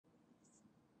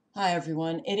Hi,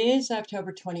 everyone. It is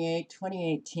October 28,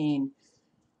 2018.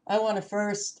 I want to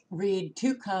first read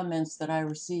two comments that I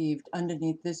received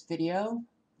underneath this video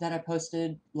that I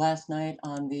posted last night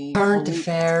on the Current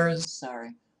affairs.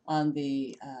 On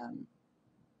the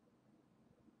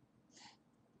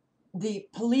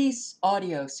police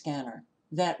audio scanner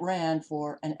that ran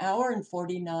for an hour and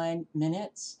 49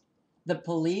 minutes. The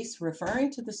police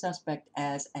referring to the suspect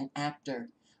as an actor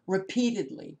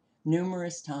repeatedly,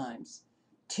 numerous times.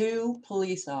 Two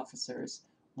police officers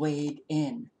weighed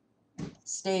in,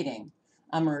 stating,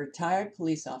 "I'm a retired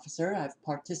police officer. I've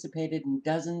participated in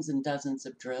dozens and dozens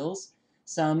of drills,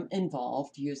 some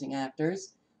involved using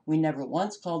actors. We never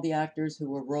once called the actors who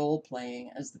were role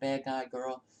playing as the bad guy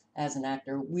girl as an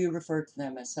actor. We referred to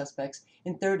them as suspects.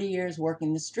 In 30 years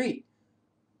working the street,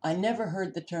 I never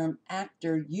heard the term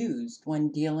actor used when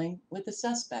dealing with a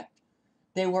suspect.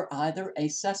 They were either a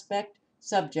suspect,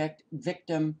 subject,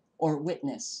 victim, or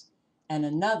witness." And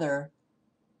another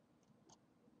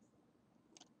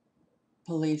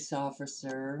police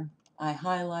officer, I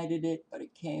highlighted it, but the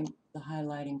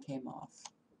highlighting came off.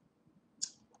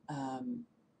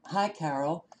 Hi,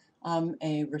 Carol. I'm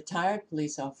a retired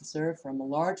police officer from a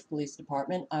large police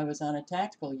department. I was on a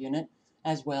tactical unit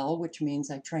as well, which means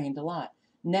I trained a lot.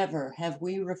 Never have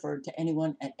we referred to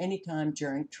anyone at any time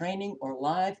during training or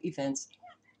live events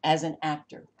as an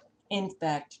actor. In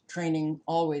fact, training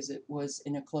always it was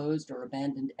in a closed or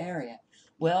abandoned area.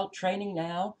 Well, training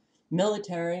now,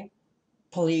 military,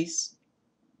 police,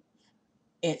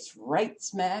 it's right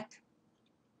smack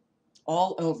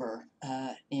all over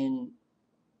in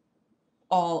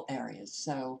all areas.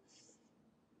 So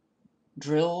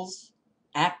drills,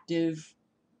 active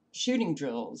shooting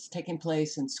drills taking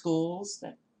place in schools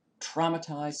that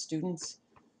traumatize students.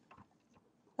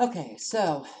 Okay,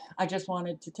 so I just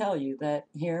wanted to tell you that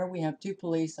here we have two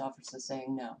police officers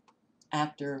saying no.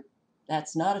 Actor,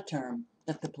 that's not a term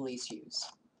that the police use.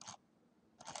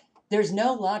 There's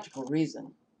no logical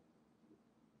reason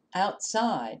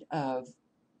outside of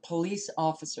police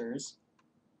officers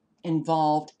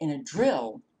involved in a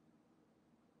drill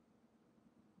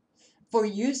for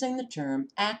using the term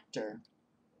actor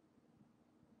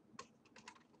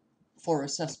for a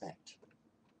suspect.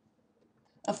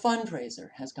 A fundraiser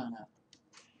has gone up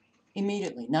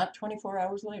immediately, not 24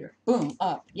 hours later. Boom,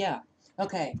 up, yeah.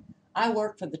 Okay, I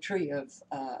work for the Tree of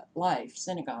Life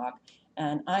Synagogue,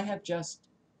 and I have just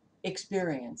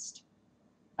experienced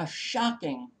a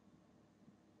shocking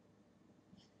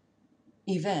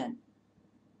event.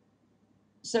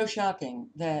 So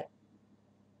shocking that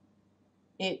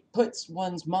it puts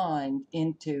one's mind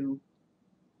into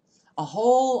a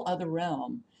whole other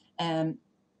realm, and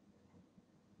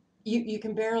you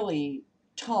can barely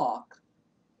talk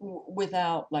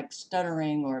without like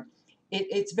stuttering or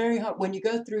it's very hard when you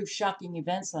go through shocking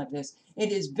events like this.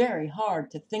 It is very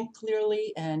hard to think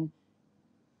clearly, and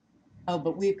oh,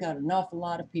 but we've got an awful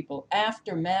lot of people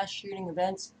after mass shooting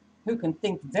events who can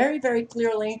think very, very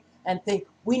clearly and think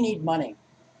we need money.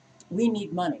 We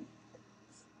need money.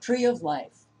 Tree of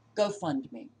Life,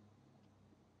 GoFundMe.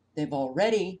 They've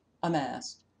already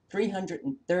amassed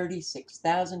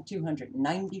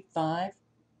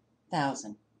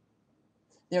 336,295,000.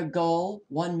 Their goal,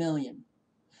 1 million.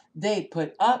 They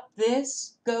put up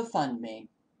this GoFundMe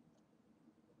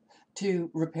to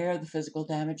repair the physical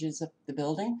damages of the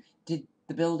building. Did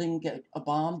the building get a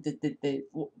bomb?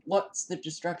 What's the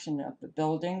destruction of the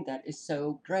building that is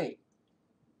so great?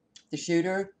 The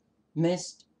shooter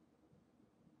missed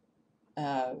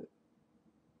uh,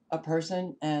 a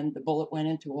person and the bullet went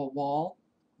into a wall.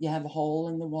 You have a hole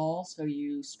in the wall, so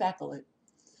you spackle it.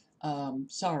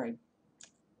 Sorry.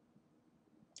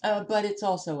 But it's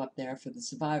also up there for the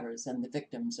survivors and the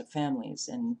victims of families.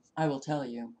 And I will tell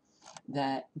you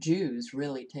that Jews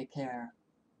really take care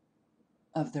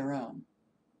of their own.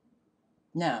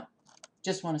 Now,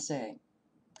 just want to say,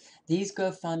 these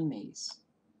GoFundMes,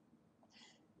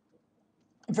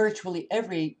 virtually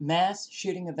every mass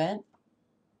shooting event,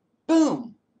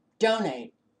 boom,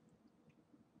 donate,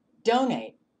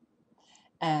 donate.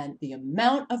 And the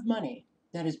amount of money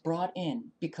that is brought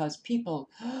in because people,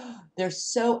 they're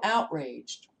so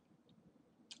outraged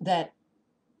that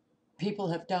people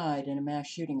have died in a mass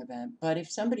shooting event. But if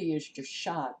somebody is just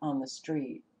shot on the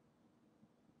street,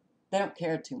 they don't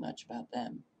care too much about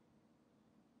them.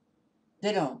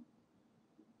 They don't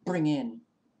bring in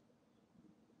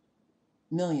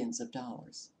millions of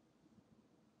dollars.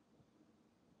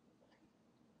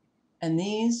 And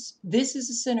this is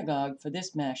a synagogue for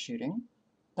this mass shooting,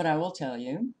 but I will tell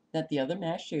you that the other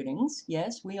mass shootings,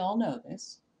 yes, we all know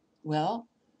this. Well,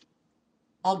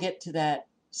 I'll get to that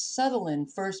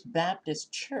Sutherland First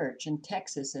Baptist Church in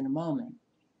Texas in a moment.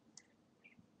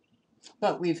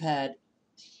 But we've had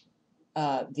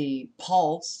the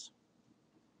Pulse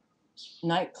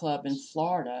nightclub in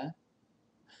Florida.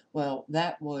 Well,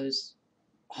 that was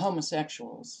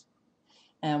homosexuals.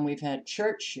 And we've had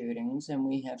church shootings, and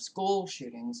we have school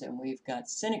shootings, and we've got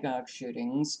synagogue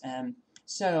shootings. And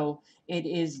so it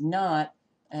is not,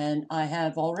 and I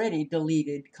have already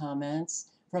deleted comments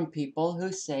from people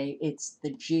who say it's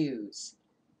the Jews.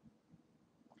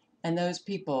 And those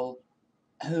people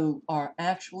who are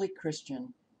actually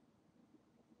Christian,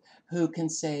 who can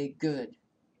say good,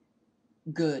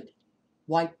 good,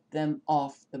 wipe them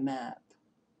off the map.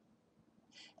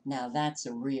 Now that's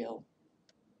a real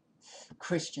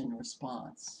Christian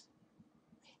response.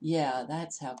 Yeah,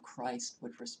 that's how Christ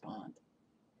would respond.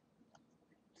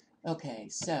 Okay,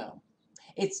 so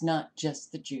it's not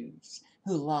just the Jews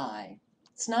who lie.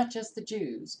 It's not just the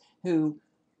Jews who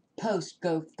post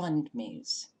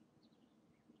GoFundmes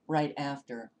right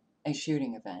after a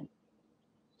shooting event.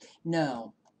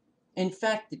 No. In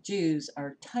fact, the Jews are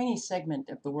a tiny segment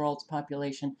of the world's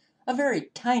population, a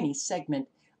very tiny segment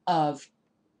of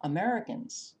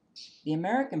Americans, the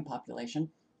American population.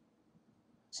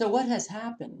 So what has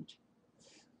happened?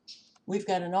 We've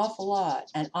got an awful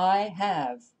lot, and I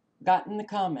have gotten the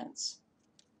comments.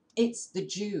 It's the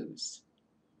Jews.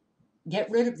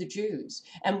 Get rid of the Jews,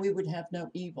 and we would have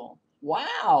no evil.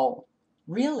 Wow!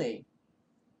 Really?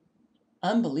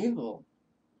 Unbelievable.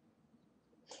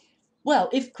 Well,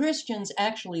 if Christians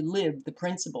actually lived the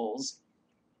principles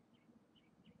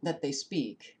that they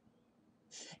speak,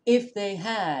 if they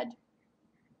had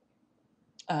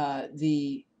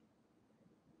the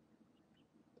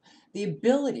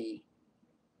ability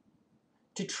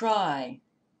to try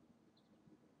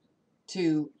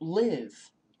to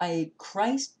live a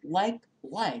Christ-like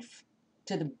life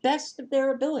to the best of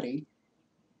their ability,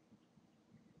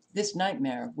 this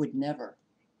nightmare would never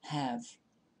have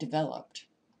developed.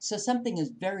 So something is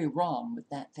very wrong with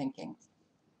that thinking.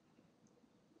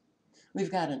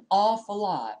 We've got an awful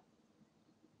lot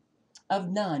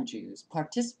of non-Jews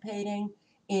participating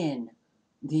in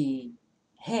the,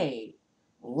 hey,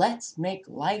 let's make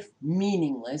life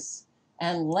meaningless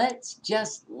and let's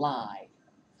just lie.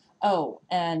 Oh,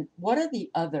 and what are the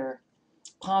other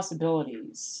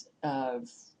possibilities of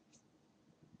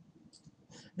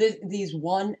these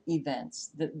one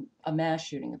events, a mass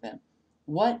shooting event?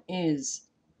 What is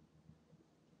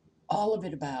all of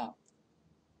it about?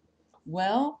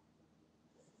 Well,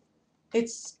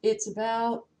 it's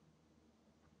about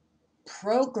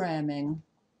programming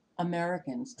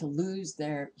Americans to lose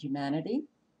their humanity.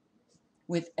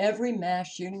 With every mass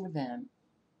shooting event,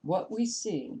 what we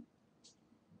see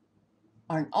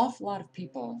are an awful lot of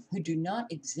people who do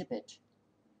not exhibit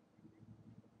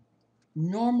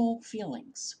normal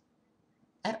feelings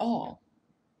at all.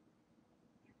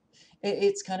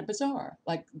 It's kind of bizarre.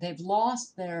 Like they've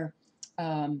lost their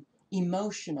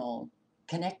emotional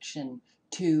connection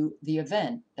to the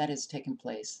event that has taken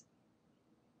place.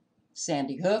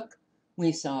 Sandy Hook,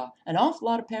 we saw an awful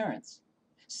lot of parents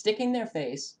sticking their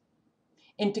face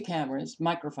into cameras,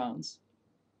 microphones,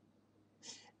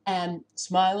 and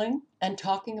smiling and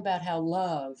talking about how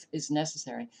love is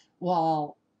necessary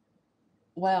while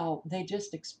they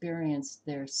just experienced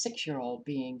their 6-year-old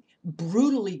being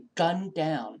brutally gunned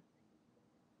down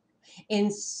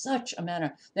in such a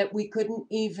manner that we couldn't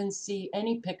even see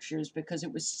any pictures because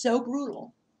it was so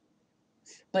brutal.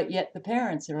 But yet the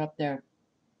parents are up there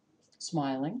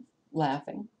smiling,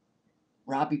 laughing.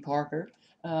 Robbie Parker,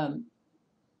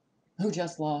 who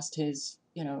just lost his,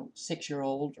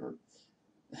 6-year-old or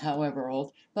however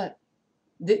old. But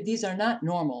these are not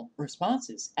normal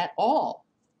responses at all.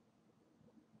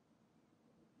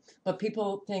 But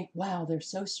people think, wow, they're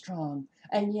so strong.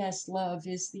 And yes, love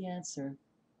is the answer.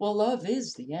 Well, love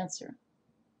is the answer.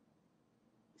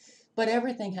 But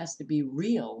everything has to be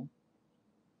real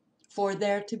for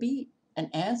there to be an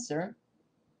answer.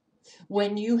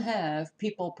 When you have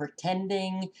people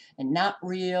pretending and not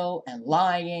real and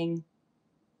lying,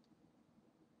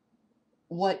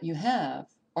 what you have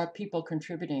are people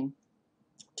contributing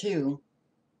to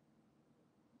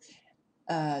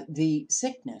the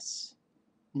sickness,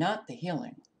 not the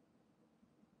healing.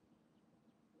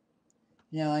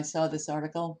 I saw this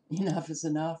article, enough is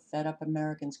enough, fed up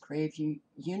Americans crave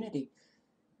unity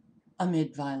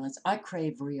amid violence. I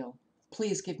crave real.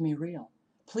 Please give me real.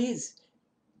 Please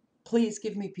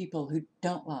give me people who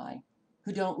don't lie,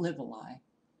 who don't live a lie,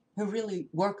 who really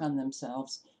work on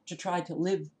themselves to try to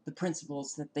live the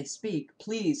principles that they speak.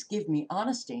 Please give me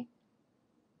honesty.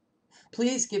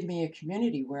 Please give me a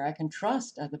community where I can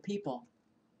trust other people.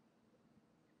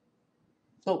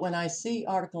 But when I see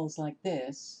articles like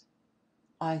this,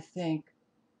 I think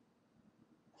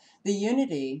the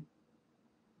unity,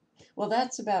 well,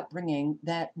 that's about bringing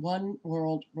that one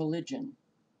world religion.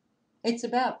 It's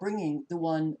about bringing the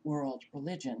one world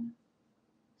religion.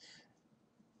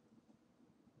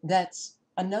 That's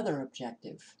another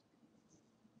objective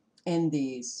in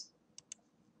these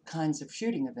kinds of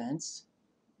shooting events.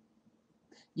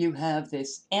 You have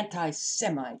this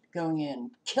anti-Semite going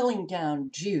in, killing down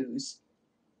Jews.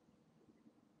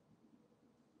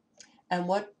 And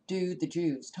what do the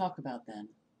Jews talk about then?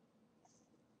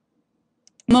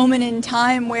 Moment in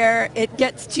time where it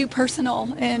gets too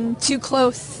personal and too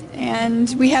close,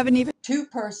 and we haven't even... Too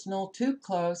personal, too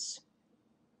close.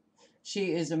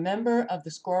 She is a member of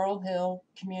the Squirrel Hill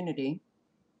community.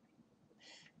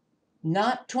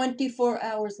 Not 24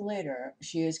 hours later,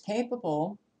 she is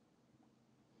capable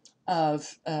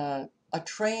of a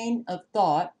train of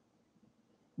thought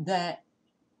that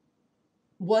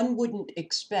one wouldn't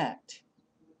expect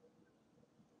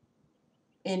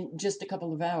in just a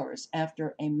couple of hours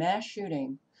after a mass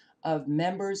shooting of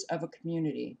members of a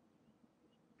community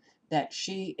that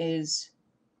she is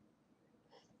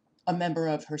a member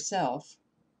of herself,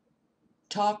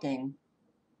 talking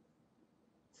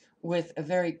with a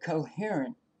very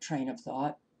coherent train of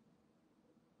thought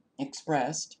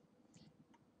expressed.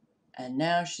 And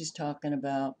now she's talking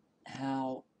about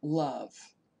how love,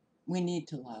 we need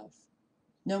to love,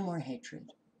 no more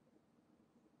hatred.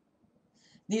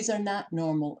 These are not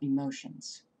normal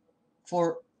emotions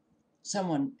for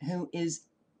someone who is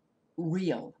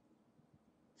real,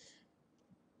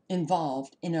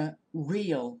 involved in a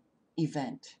real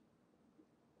event.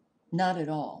 Not at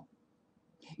all.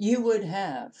 You would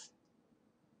have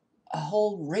a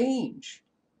whole range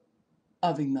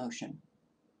of emotion.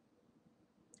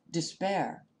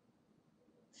 Despair,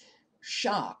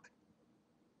 shock,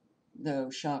 though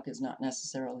shock is not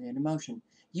necessarily an emotion.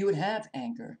 You would have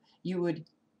anger. You would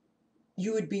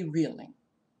be reeling.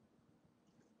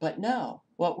 But no,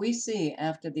 what we see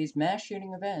after these mass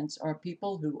shooting events are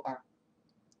people who are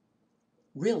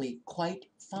really quite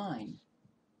fine.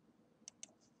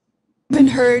 Even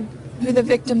heard who the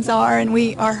victims are, and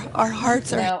our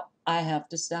hearts are... Now, I have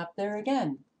to stop there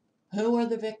again. Who are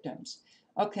the victims?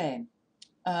 Okay,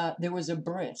 there was a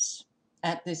bris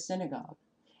at this synagogue,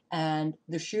 and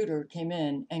the shooter came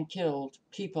in and killed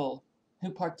people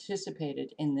who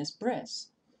participated in this bris.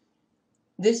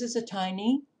 This is a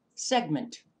tiny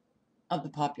segment of the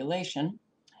population,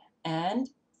 and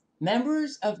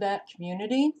members of that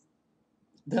community,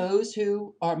 those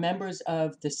who are members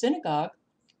of the synagogue,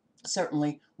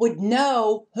 certainly would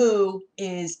know who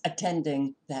is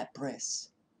attending that bris.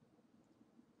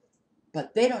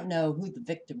 But they don't know who the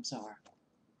victims are.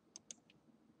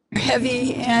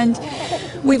 Heavy, and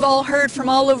we've all heard from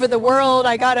all over the world.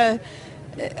 I got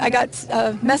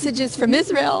messages from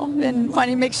Israel and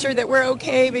wanting to make sure that we're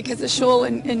okay because of shul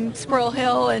in Squirrel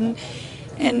Hill,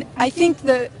 and I think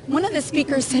one of the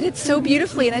speakers said it so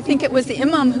beautifully, and I think it was the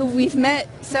imam who we've met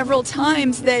several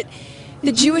times, that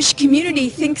the Jewish community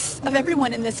thinks of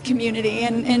everyone in this community,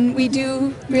 and we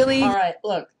do really... All right,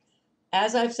 look,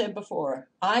 as I've said before,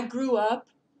 I grew up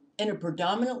in a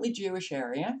predominantly Jewish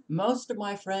area. Most of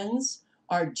my friends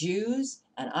are Jews,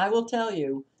 and I will tell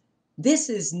you, this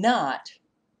is not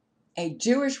a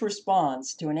Jewish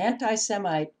response to an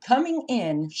anti-Semite coming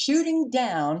in, shooting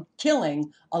down,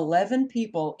 killing 11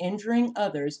 people, injuring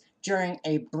others during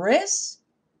a bris.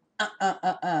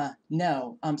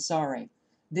 No, I'm sorry.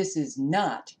 This is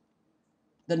not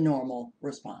the normal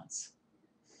response.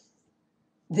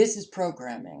 This is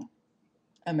programming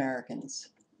Americans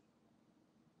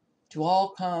to all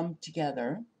come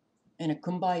together in a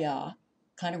kumbaya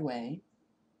kind of way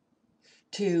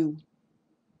to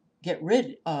get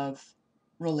rid of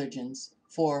religions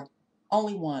for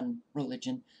only one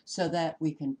religion so that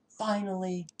we can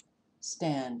finally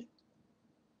stand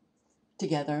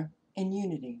together in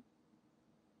unity.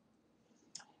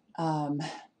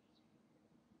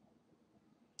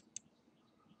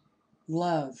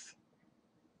 Love.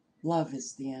 Love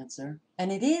is the answer.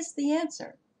 And it is the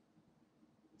answer.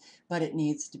 But it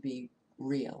needs to be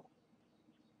real,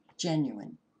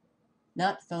 genuine,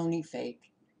 not phony,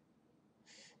 fake,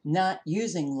 not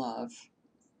using love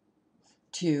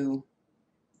to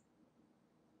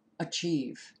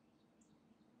achieve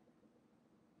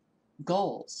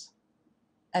goals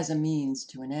as a means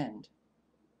to an end,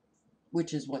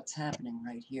 which is what's happening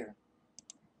right here.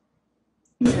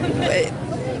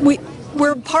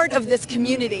 We're part of this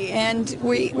community, and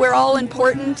we're all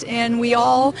important, and we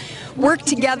all work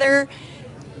together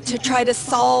to try to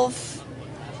solve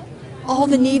all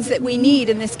the needs that we need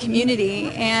in this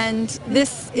community. And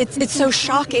it's so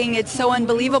shocking, it's so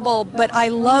unbelievable, but I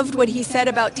loved what he said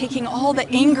about taking all the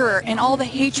anger and all the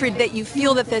hatred that you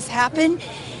feel that this happened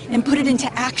and put it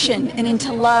into action and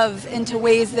into love, into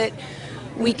ways that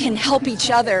we can help each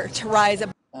other to rise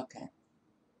above. Okay.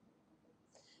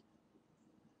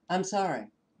 I'm sorry.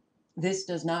 This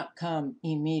does not come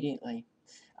immediately.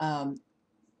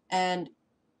 And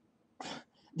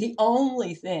the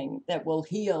only thing that will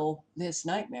heal this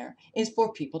nightmare is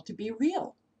for people to be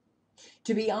real,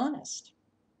 to be honest.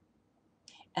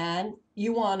 And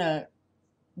you want to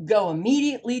go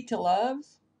immediately to love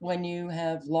when you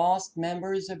have lost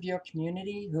members of your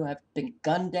community who have been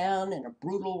gunned down in a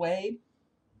brutal way,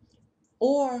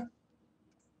 or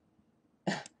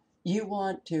you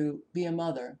want to be a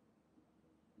mother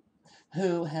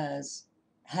who has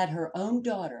had her own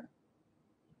daughter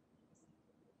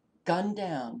gunned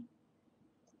down,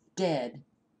 dead,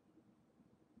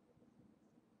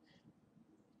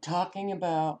 talking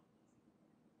about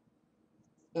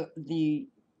the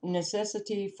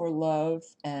necessity for love.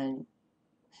 And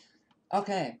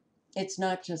okay, it's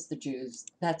not just the Jews.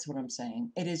 That's what I'm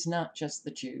saying. It is not just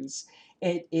the Jews.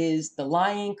 It is the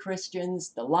lying Christians,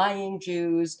 the lying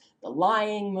Jews, the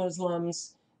lying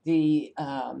Muslims, the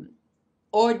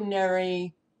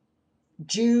ordinary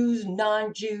Jews,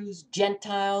 non-Jews,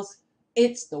 Gentiles.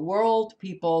 It's the world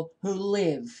people who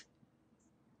live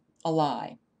a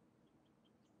lie.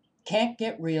 Can't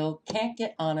get real, can't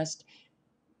get honest.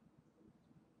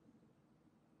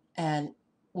 And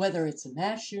whether it's a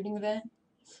mass shooting event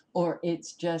or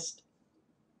it's just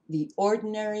the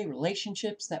ordinary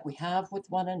relationships that we have with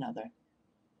one another,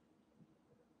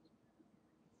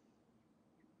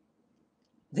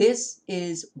 this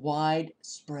is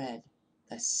widespread.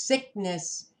 The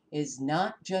sickness is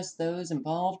not just those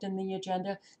involved in the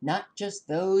agenda, not just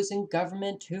those in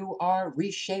government who are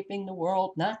reshaping the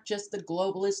world, not just the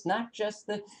globalists, not just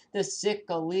the sick,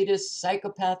 elitist,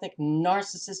 psychopathic,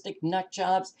 narcissistic nut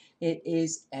jobs. It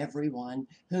is everyone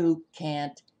who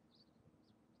can't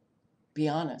be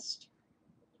honest,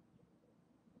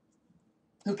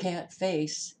 who can't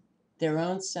face their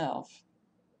own self,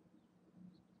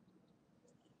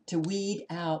 to weed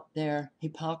out their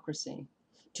hypocrisy,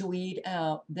 to weed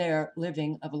out their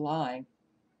living of a lie.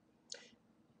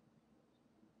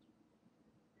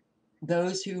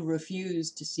 Those who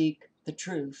refuse to seek the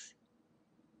truth,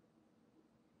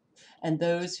 and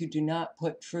those who do not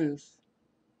put truth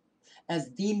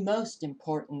as the most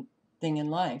important thing in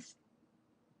life,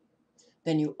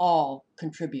 then you all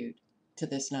contribute to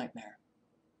this nightmare.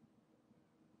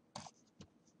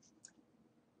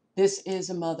 This is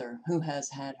a mother who has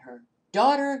had her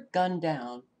daughter gunned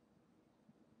down,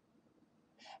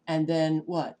 and then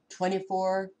what,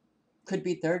 24, could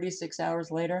be 36 hours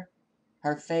later,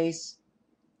 her face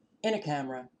in a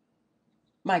camera,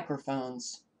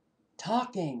 microphones,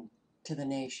 talking to the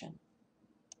nation.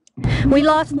 We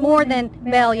lost more than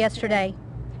Belle yesterday.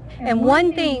 And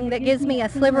one thing that gives me a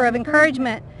sliver of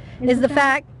encouragement is the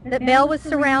fact that Belle was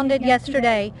surrounded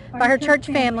yesterday by her church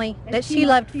family that she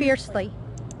loved fiercely.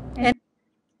 And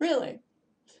Really?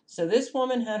 So this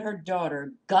woman had her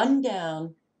daughter gunned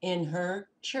down in her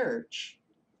church,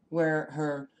 where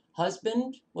her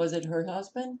husband, was it her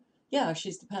husband? Yeah,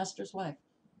 she's the pastor's wife.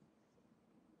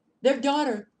 Their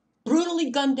daughter brutally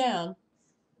gunned down.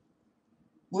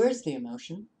 Where's the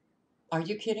emotion? Are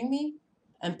you kidding me?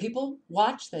 And people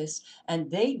watch this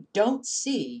and they don't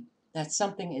see that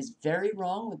something is very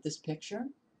wrong with this picture.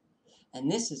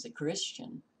 And this is a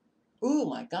Christian. Oh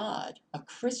my God, a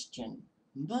Christian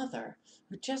mother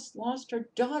who just lost her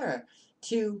daughter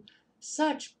to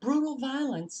such brutal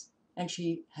violence, and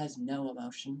she has no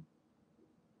emotion.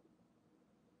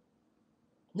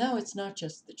 No, it's not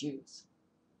just the Jews.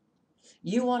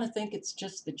 You want to think it's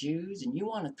just the Jews and you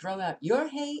want to throw out your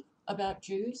hate about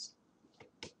Jews?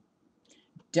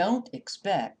 Don't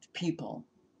expect people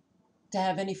to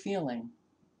have any feeling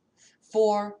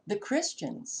for the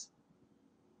Christians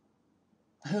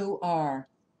who are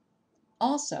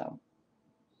also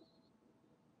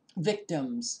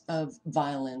victims of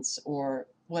violence or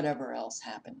whatever else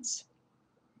happens.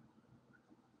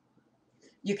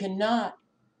 You cannot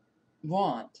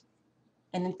want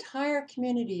an entire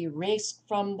community erased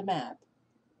from the map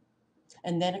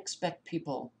and then expect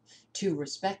people to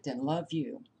respect and love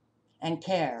you and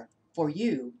care for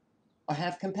you or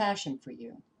have compassion for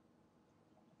you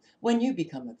when you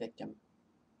become a victim.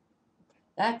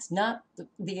 That's not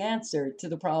the answer to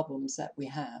the problems that we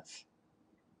have.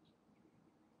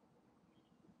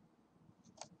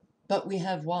 But we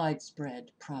have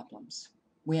widespread problems.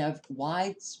 We have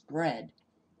widespread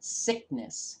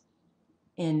sickness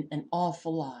in an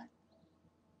awful lot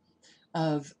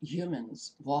of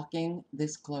humans walking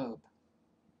this globe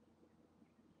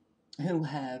who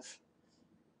have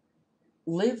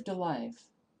lived a life,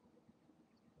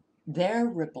 their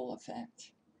ripple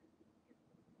effect,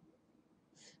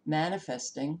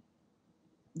 manifesting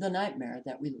the nightmare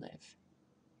that we live.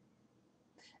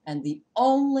 And the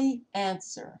only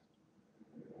answer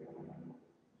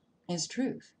is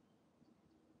truth.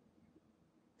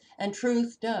 And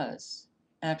truth does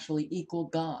actually equal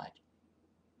God,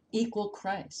 equal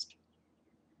Christ.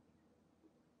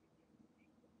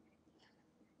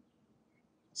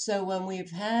 So when we've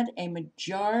had a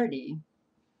majority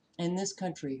in this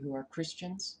country who are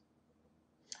Christians,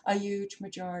 a huge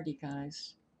majority,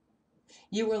 guys.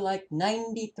 You were like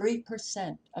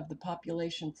 93% of the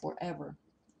population forever.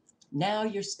 Now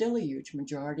you're still a huge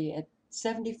majority at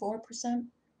 74%,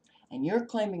 and you're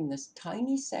claiming this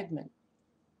tiny segment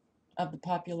of the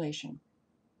population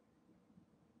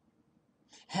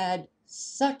had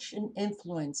such an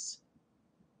influence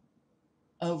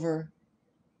over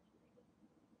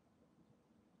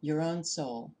your own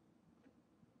soul.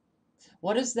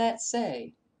 What does that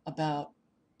say about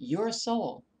your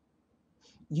soul,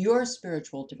 your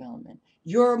spiritual development,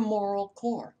 your moral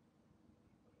core?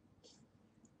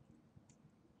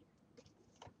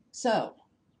 So,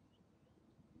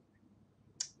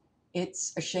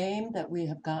 it's a shame that we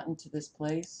have gotten to this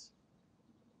place.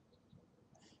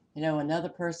 You know, another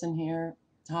person here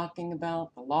talking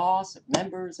about the loss of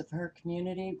members of her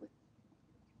community.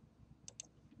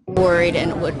 Worried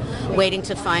and waiting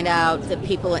to find out the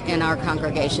people in our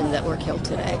congregation that were killed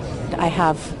today. I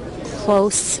have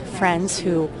close friends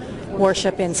who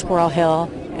worship in Squirrel Hill,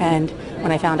 and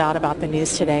when I found out about the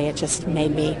news today, it just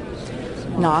made me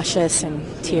nauseous and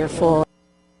tearful.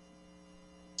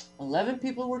 11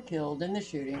 people were killed in the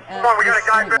shooting at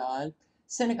the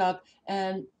synagogue.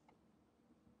 And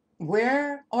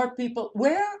where are the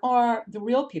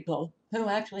real people who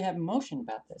actually have emotion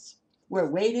about this? We're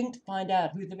waiting to find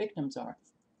out who the victims are.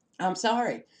 I'm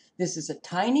sorry. This is a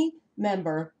tiny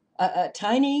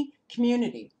tiny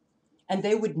community, and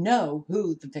they would know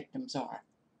who the victims are.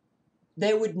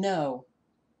 They would know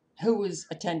who was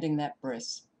attending that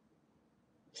bris,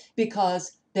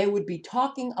 because they would be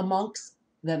talking amongst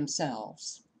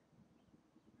themselves.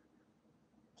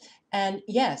 And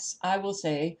yes, I will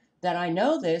say that I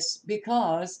know this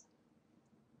because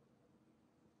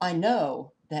I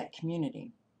know that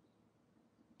community.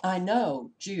 I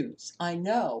know Jews. I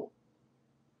know.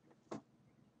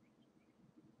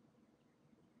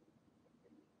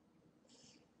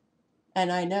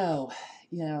 And I know,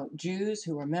 Jews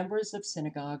who are members of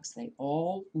synagogues, they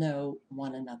all know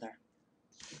one another.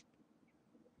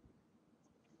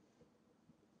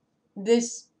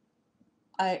 This,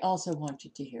 I also want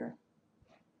you to hear.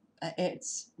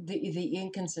 It's the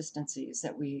inconsistencies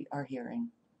that we are hearing.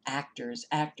 Actors.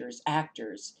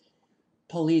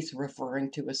 Police referring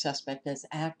to a suspect as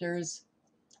actors.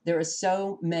 There are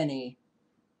so many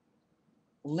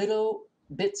little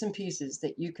bits and pieces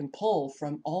that you can pull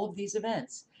from all of these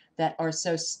events that are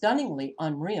so stunningly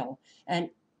unreal. And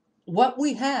what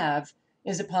we have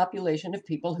is a population of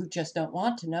people who just don't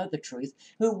want to know the truth,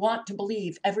 who want to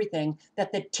believe everything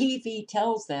that the TV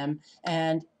tells them.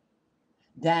 And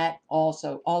that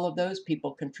also, all of those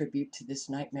people contribute to this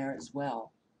nightmare as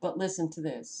well. But listen to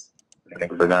this. I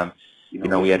think for them,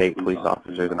 we had 8 police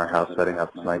officers in our house setting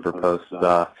up sniper posts,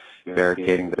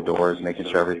 barricading the doors, making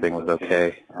sure everything was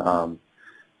okay.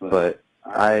 But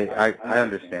I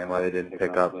understand why they didn't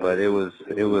pick up, but it was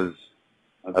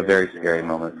a very scary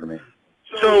moment for me.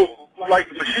 So, when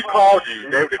she called you,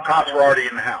 the cops were already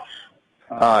in the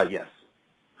house? Yes.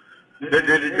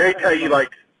 Did they tell you,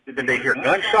 did they hear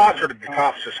gunshots, or did the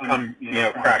cops just come,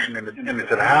 crashing into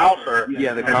the house? Or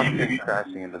yeah, the cops came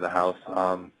crashing into the house.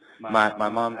 My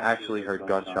mom actually heard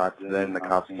gunshots, then the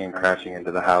cops came crashing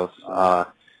into the house.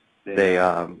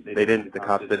 The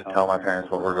cops didn't tell my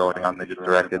parents what was going on. They just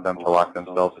directed them to lock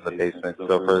themselves in the basement.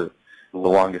 So for the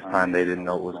longest time, they didn't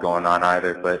know what was going on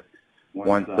either. But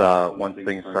once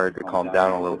things started to calm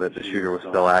down a little bit, the shooter was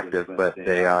still active, but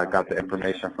they got the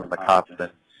information from the cops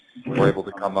and were able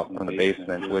to come up from the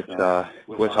basement, which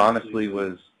honestly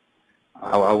was,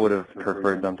 I would have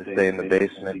preferred them to stay in the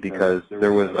basement, because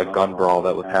there was a gun brawl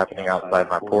that was happening outside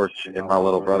my porch, and my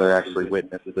little brother actually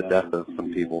witnessed the death of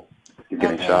some people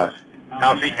getting shot.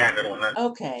 How's he handling it?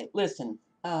 Okay, listen.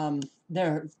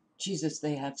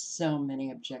 They have so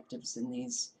many objectives in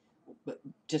these,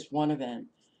 just one event.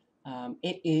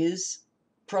 It is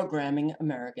programming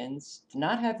Americans to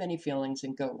not have any feelings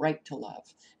and go right to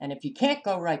love. And if you can't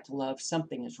go right to love,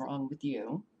 something is wrong with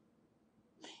you.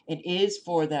 It is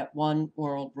for that one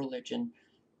world religion.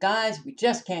 Guys, we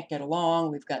just can't get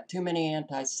along. We've got too many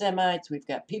anti-Semites. We've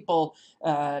got people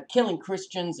killing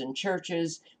Christians in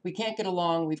churches. We can't get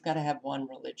along. We've got to have one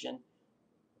religion.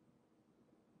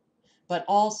 But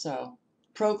also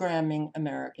programming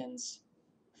Americans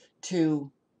to,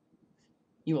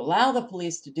 you allow the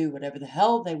police to do whatever the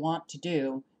hell they want to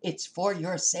do. It's for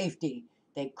your safety.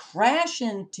 They crash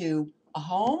into a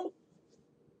home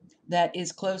that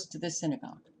is close to the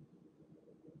synagogue.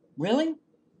 Really?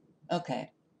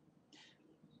 Okay.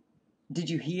 Did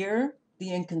you hear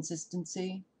the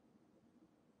inconsistency?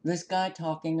 This guy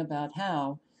talking about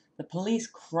how the police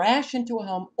crash into a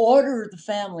home, order the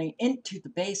family into the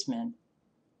basement.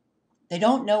 They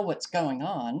don't know what's going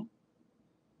on.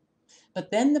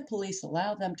 But then the police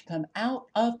allow them to come out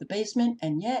of the basement,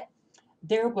 and yet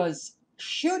there was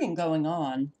shooting going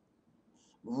on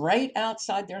right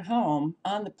outside their home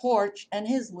on the porch, and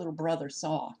his little brother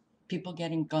saw people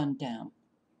getting gunned down.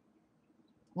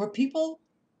 Were people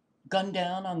gunned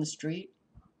down on the street?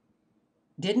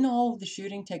 Didn't all of the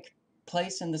shooting take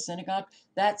place in the synagogue?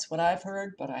 That's what I've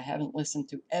heard, but I haven't listened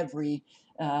to every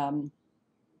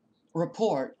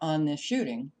report on this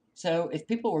shooting. So if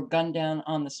people were gunned down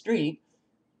on the street,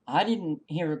 I didn't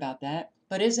hear about that.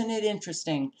 But isn't it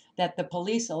interesting that the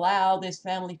police allow this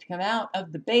family to come out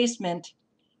of the basement?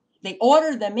 They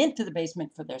order them into the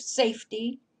basement for their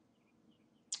safety,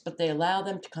 but they allow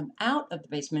them to come out of the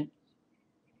basement,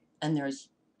 and there's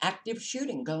active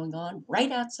shooting going on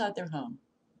right outside their home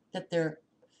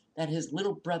that his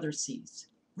little brother sees.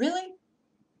 Really?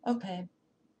 Okay.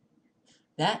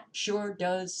 That sure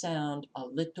does sound a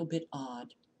little bit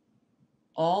odd.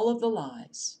 All of the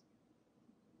lies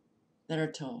that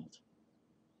are told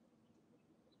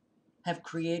have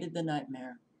created the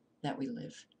nightmare that we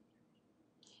live.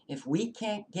 If we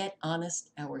can't get honest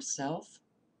ourselves,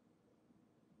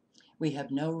 we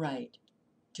have no right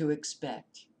to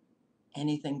expect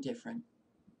anything different.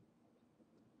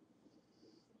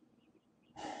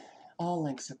 All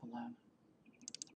links are below.